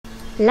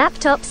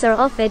Laptops are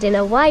offered in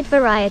a wide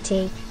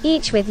variety,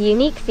 each with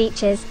unique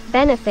features,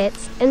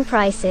 benefits, and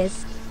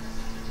prices.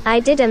 I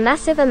did a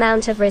massive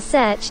amount of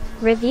research,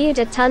 reviewed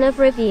a ton of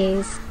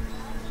reviews,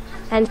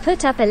 and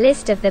put up a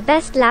list of the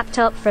best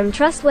laptop from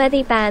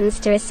trustworthy brands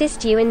to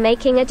assist you in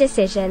making a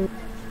decision.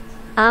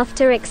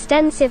 After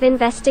extensive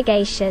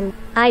investigation,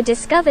 I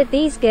discovered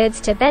these goods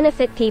to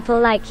benefit people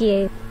like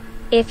you.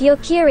 If you're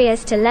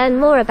curious to learn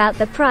more about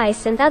the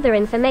price and other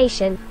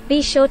information,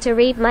 be sure to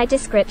read my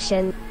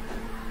description.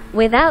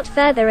 Without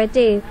further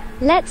ado,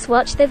 let's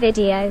watch the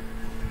video.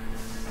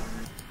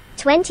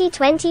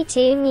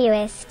 2022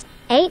 newest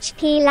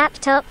HP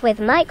laptop with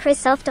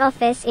Microsoft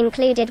Office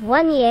included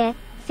 1 year,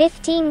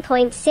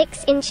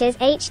 15.6 inches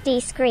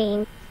HD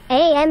screen,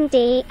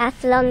 AMD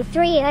Athlon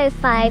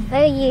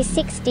 3050U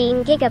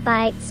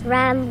 16GB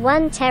RAM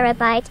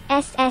 1TB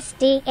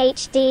SSD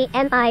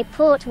HDMI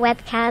port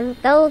webcam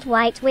Gold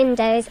White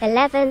Windows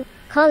 11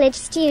 College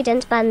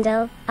Student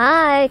Bundle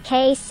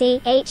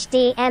ROKC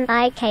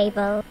HDMI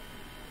cable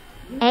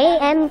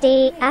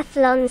AMD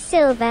Athlon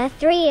Silver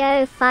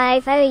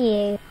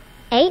 3050U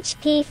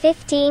HP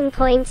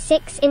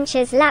 15.6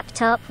 inches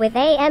laptop with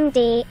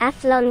AMD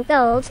Athlon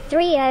Gold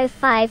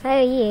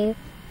 3050U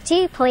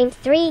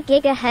 2.3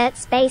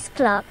 GHz base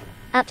clock,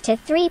 up to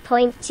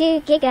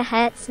 3.2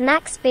 GHz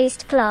max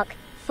boost clock,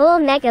 4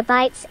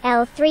 MB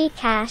L3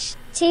 cache,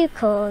 2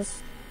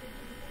 cores.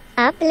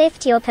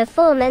 Uplift your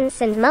performance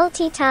and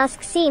multitask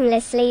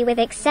seamlessly with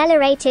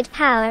accelerated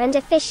power and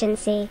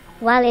efficiency,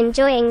 while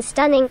enjoying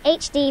stunning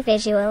HD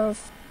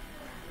visuals.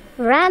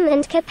 RAM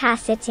and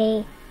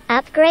capacity.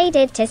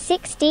 Upgraded to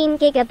 16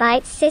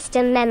 GB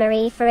system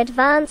memory for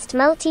advanced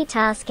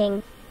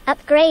multitasking.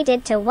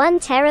 Upgraded to 1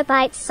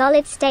 TB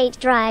solid-state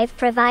drive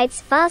provides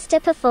faster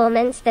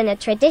performance than a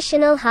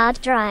traditional hard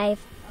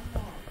drive.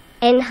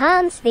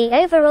 Enhance the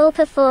overall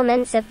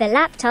performance of the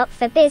laptop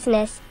for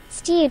business,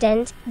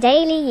 student,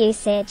 daily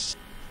usage.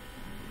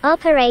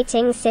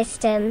 Operating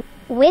system.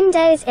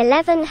 Windows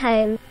 11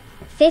 Home.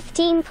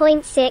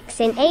 15.6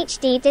 in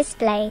HD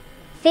display.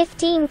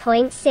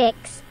 15.6.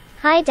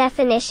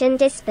 High-definition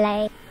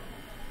display.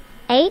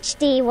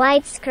 HD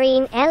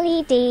widescreen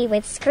LED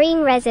with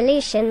screen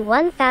resolution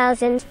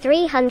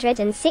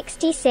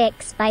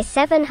 1366 by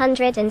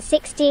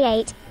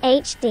 768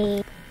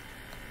 HD.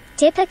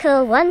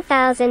 Typical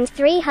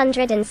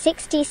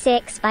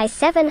 1366 by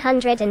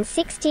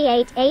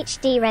 768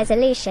 HD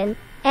resolution,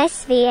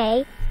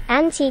 SVA,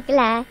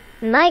 anti-glare,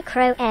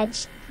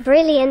 micro-edge,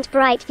 brilliant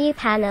bright view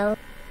panel.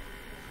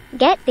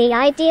 Get the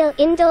ideal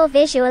indoor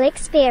visual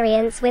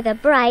experience with a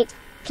bright,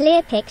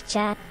 clear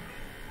picture.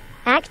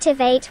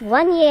 Activate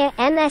 1 year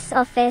MS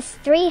Office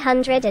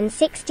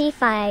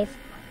 365.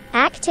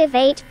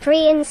 Activate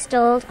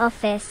pre-installed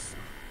Office.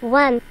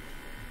 1.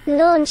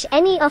 Launch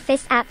any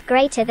Office app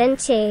greater than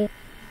 2.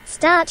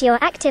 Start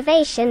your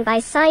activation by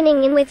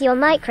signing in with your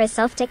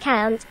Microsoft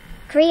account.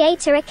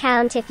 Creator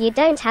account if you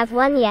don't have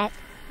one yet.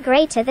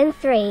 Greater than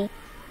 3.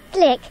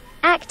 Click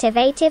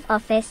Activate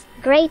Office,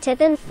 greater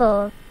than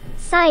 4.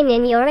 Sign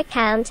in your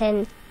account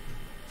and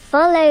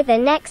follow the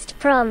next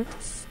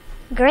prompts.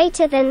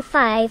 Greater than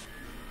 5.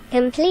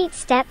 Complete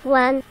step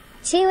 1,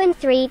 2 and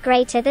 3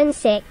 greater than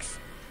 6.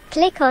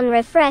 Click on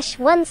refresh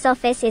once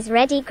Office is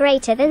ready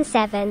greater than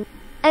 7.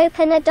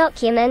 Open a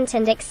document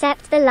and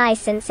accept the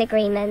license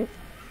agreement.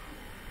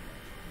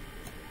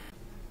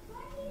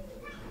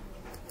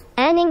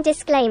 Earning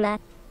disclaimer.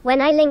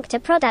 When I link to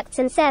products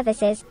and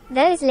services,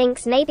 those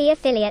links may be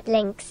affiliate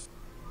links.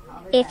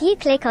 If you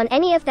click on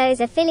any of those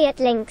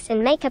affiliate links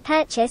and make a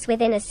purchase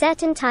within a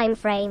certain time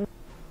frame,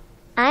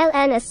 I'll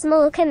earn a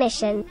small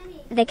commission.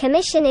 The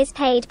commission is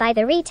paid by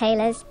the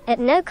retailers, at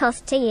no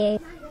cost to you.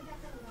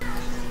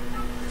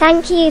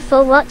 Thank you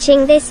for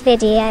watching this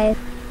video.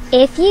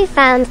 If you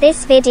found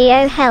this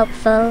video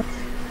helpful,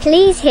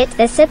 please hit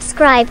the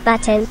subscribe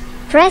button,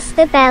 press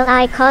the bell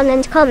icon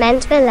and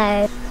comment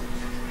below.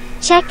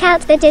 Check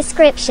out the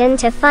description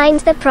to find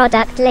the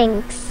product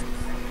links.